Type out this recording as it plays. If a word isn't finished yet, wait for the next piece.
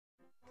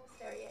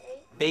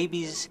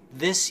Babies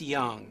this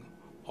young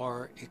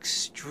are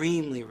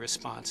extremely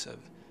responsive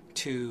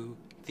to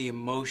the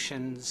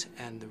emotions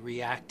and the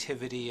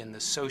reactivity and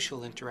the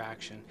social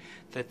interaction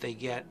that they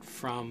get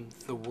from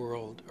the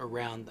world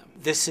around them.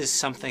 This is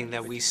something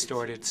that we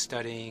started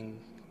studying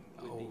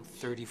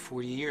 30,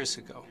 40 years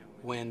ago,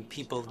 when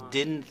people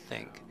didn't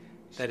think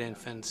that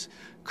infants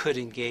could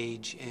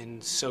engage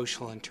in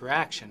social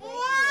interaction.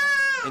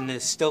 In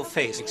the still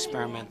face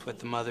experiment, what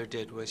the mother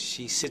did was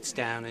she sits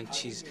down and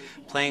she's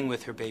playing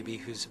with her baby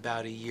who's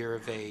about a year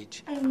of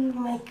age. Oh,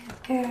 my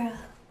good girl.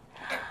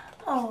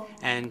 Oh.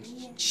 And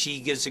she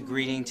gives a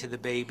greeting to the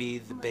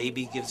baby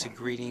gives a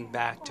greeting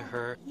back to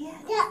her.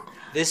 Yeah.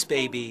 This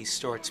baby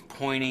starts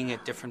pointing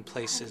at different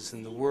places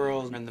in the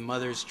world, and the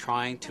mother's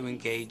trying to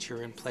engage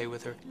her and play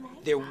with her.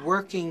 They're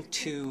working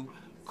to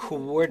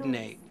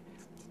coordinate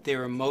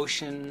their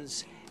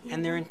emotions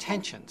and their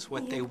intentions,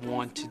 what they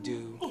want to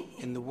do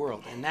in the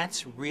world. And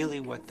that's really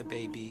what the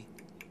baby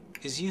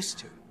is used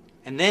to.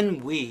 And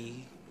then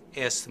we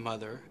ask the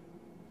mother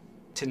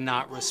to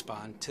not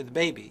respond to the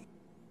baby.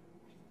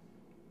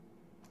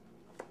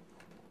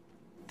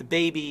 The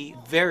baby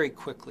very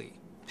quickly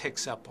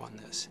picks up on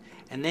this,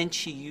 and then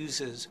she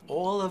uses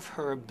all of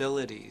her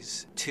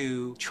abilities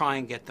to try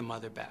and get the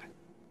mother back.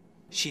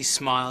 She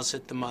smiles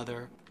at the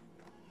mother.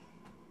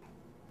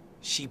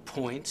 She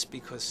points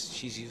because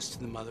she's used to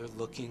the mother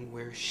looking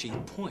where she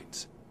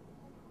points.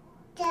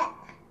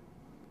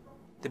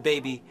 The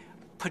baby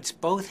puts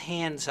both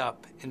hands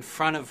up in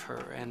front of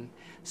her and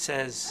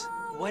says,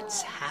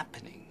 "What's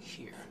happening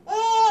here?"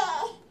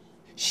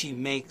 She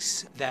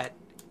makes that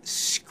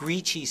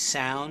screechy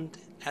sound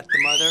at the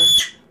mother,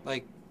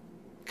 like,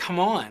 "Come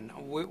on,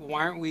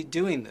 why aren't we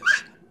doing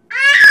this?"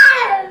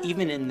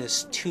 Even in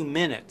this 2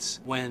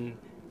 minutes, when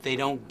they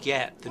don't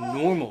get the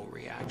normal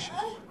reaction,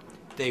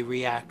 they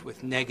react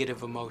with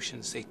negative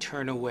emotions, they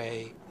turn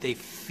away, they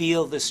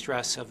feel the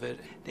stress of it,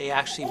 they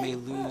actually may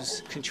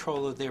lose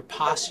control of their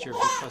posture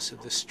because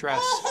of the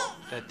stress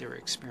that they're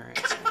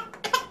experiencing.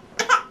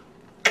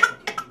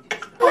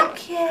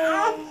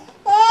 Okay.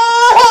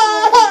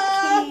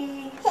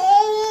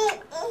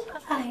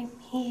 I'm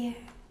here.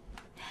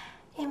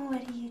 And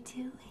what are you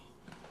doing?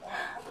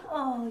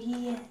 Oh,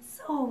 yes.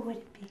 Oh, what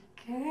a big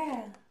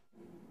girl.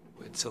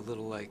 It's a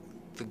little like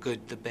the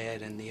good, the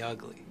bad, and the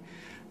ugly.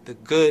 The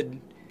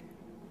good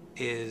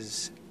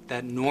is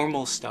that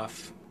normal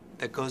stuff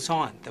that goes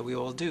on, that we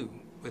all do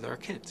with our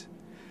kids.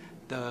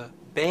 The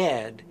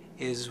bad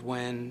is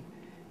when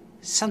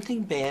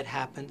something bad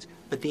happens,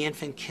 but the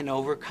infant can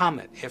overcome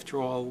it.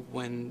 After all,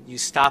 when you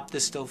stop the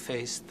still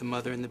face, the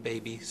mother and the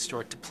baby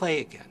start to play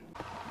again.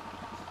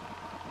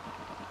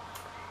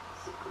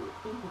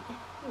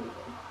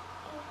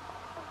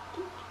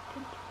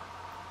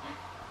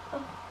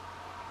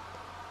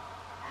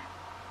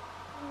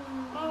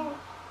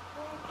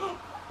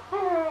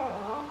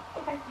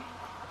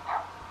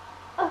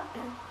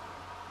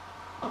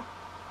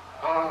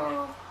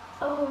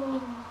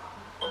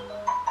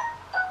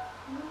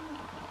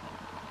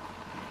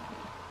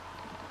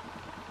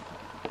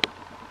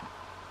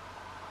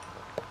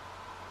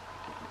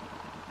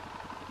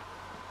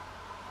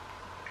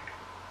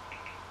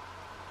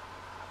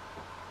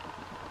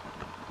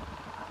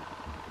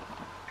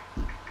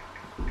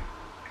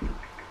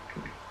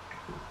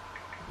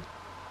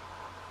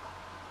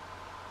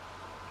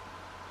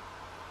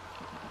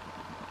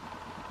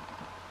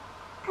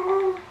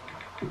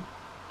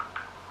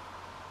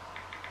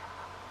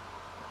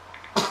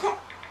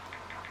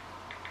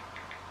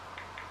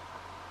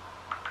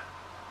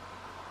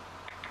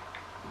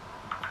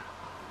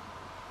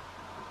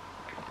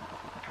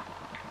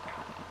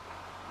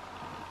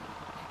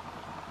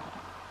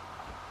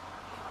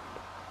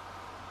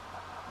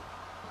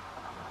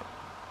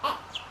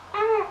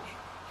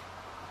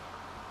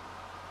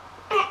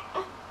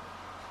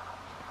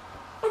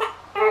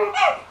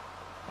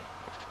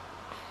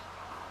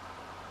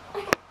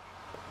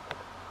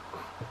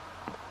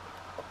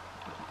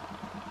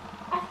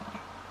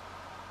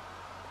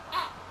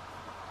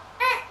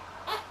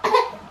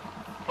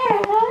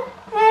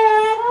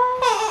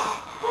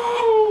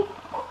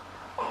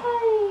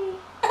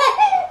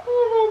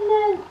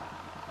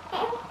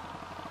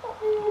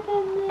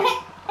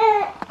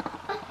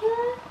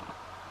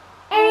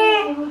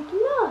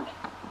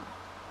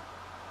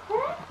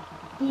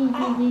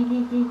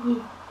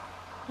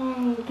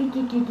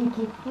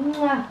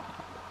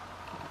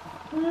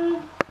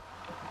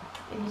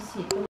 Hey,